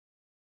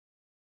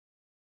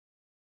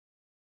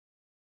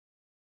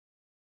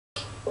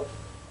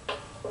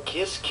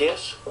Kiss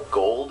Kiss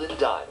Gold and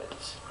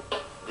Diamonds.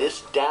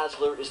 This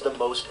dazzler is the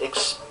most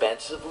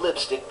expensive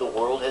lipstick the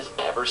world has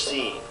ever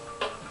seen,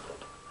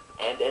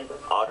 and an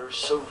utter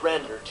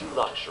surrender to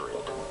luxury.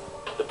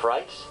 The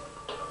price?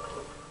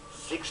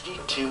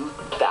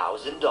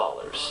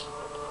 $62,000.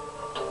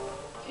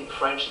 In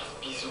French it's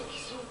bisou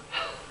bisou.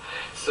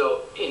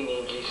 So in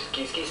English,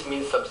 kiss kiss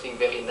means something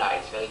very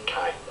nice, very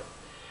kind.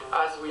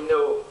 As we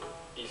know,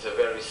 it's a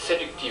very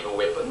seductive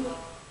weapon,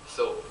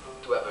 so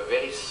to have a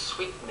very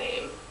sweet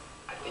name,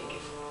 I think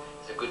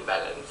it's a good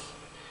balance.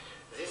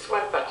 This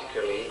one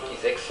particularly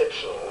is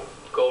exceptional,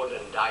 gold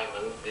and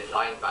diamond,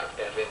 designed by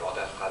Hervé van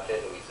der Straeten,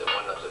 who is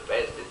one of the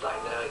best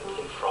designers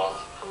in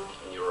France,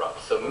 in Europe.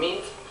 So it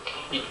means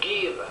it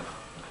gives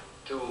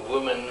to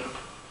women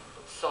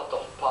sort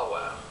of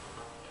power.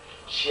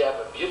 She has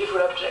a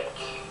beautiful object,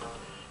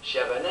 she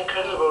has an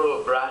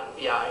incredible brand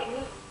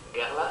behind,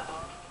 Guerlain,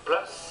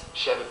 plus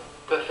she has a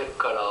perfect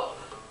color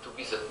to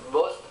be the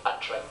most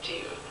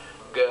attractive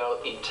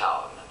girl in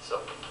town. So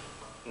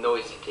no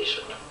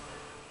hesitation.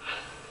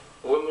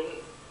 Women,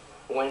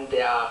 when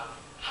they are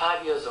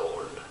 5 years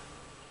old,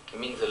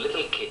 means a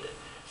little kid,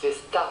 they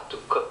start to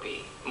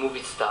copy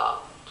movie star,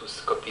 to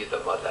copy the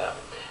mother,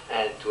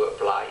 and to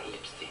apply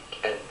lipstick.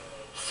 And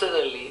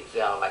suddenly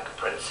they are like a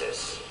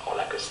princess or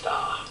like a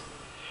star.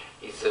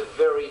 It's a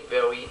very,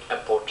 very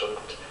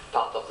important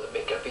part of the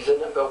makeup. It's the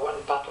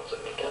 #1 part of the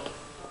makeup.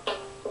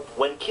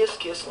 When Kiss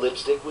Kiss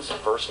lipstick was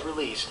first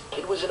released,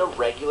 it was in a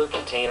regular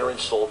container and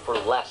sold for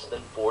less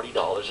than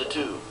 $40 a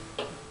tube.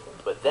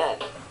 But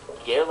then,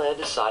 Guerlain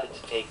decided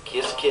to take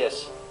Kiss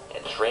Kiss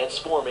and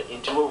transform it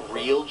into a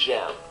real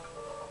gem.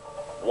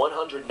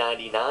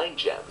 199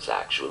 gems,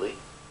 actually.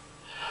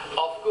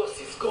 Of course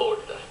it's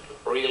gold,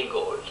 real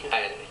gold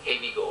and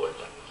heavy gold.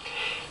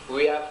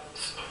 We have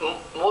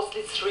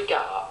mostly 3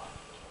 carat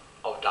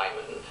of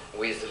diamond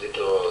with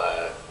little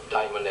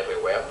diamond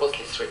everywhere,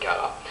 mostly 3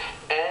 carat,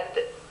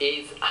 and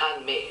it's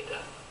handmade.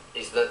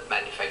 It's not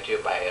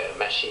manufactured by a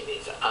machine,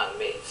 it's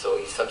handmade, so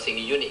it's something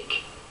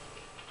unique.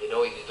 You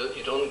know,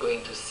 you don't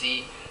going to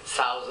see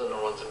thousands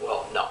around the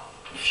world. No,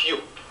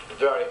 few,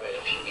 very, very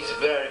few. It's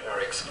very,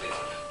 very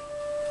exclusive.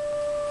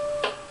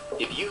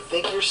 If you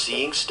think you're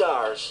seeing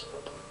stars,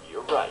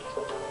 you're right.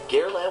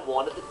 Guerlain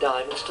wanted the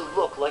diamonds to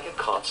look like a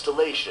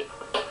constellation.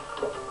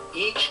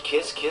 Each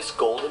Kiss Kiss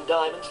Gold and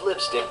Diamonds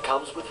lipstick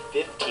comes with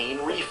 15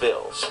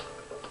 refills.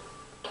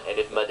 And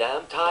if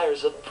Madame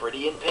tires of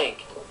Pretty in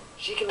Pink,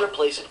 she can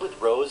replace it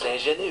with Rose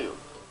Ingenue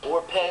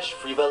or Pêche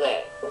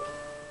Frivolée.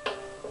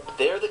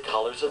 They're the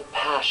colors of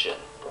passion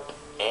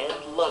and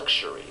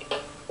luxury.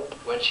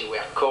 When she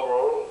wears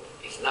coral,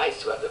 it's nice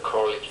to have the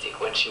coral lipstick.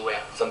 When she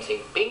wears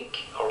something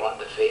pink around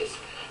the face,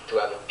 to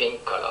have a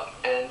pink color.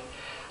 And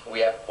we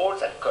have all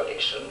that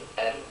collection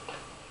and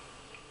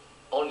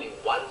only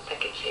one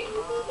packaging.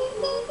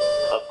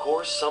 Of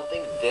course,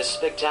 something this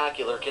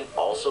spectacular can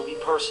also be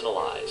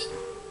personalized.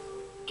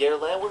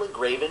 Guerlain will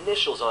engrave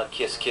initials on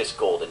Kiss Kiss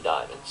Gold and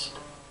Diamonds.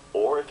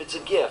 Or if it's a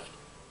gift,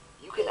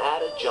 you can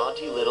add a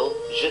jaunty little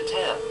Je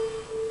t'aime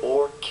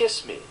or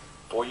Kiss Me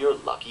for your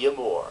lucky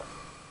amour.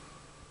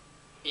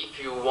 If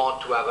you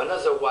want to have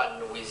another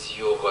one with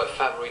your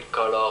favorite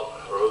color,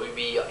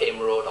 ruby,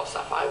 emerald or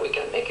sapphire, we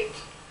can make it.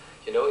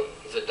 You know,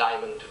 it's a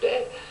diamond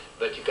today,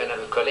 but you can have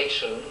a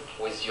collection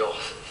with your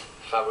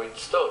favorite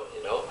stone,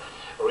 you know,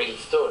 real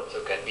stone. So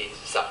it can be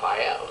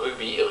sapphire,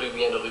 ruby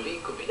and ruby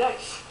could be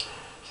nice.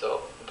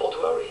 So don't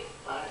worry.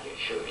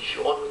 If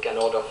you want, we can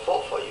order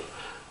 4 for you.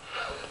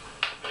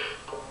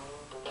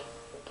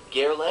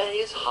 Guerlain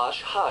is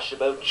hush-hush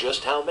about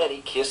just how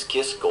many Kiss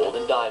Kiss Gold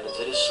and Diamonds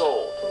it has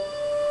sold.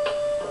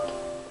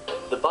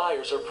 The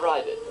buyers are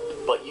private,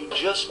 but you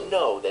just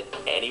know that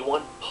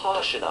anyone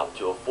posh enough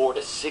to afford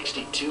a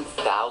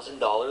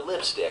 $62,000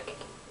 lipstick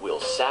will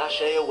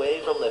sashay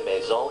away from La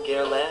Maison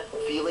Guerlain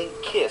feeling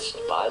kissed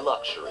by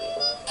luxury.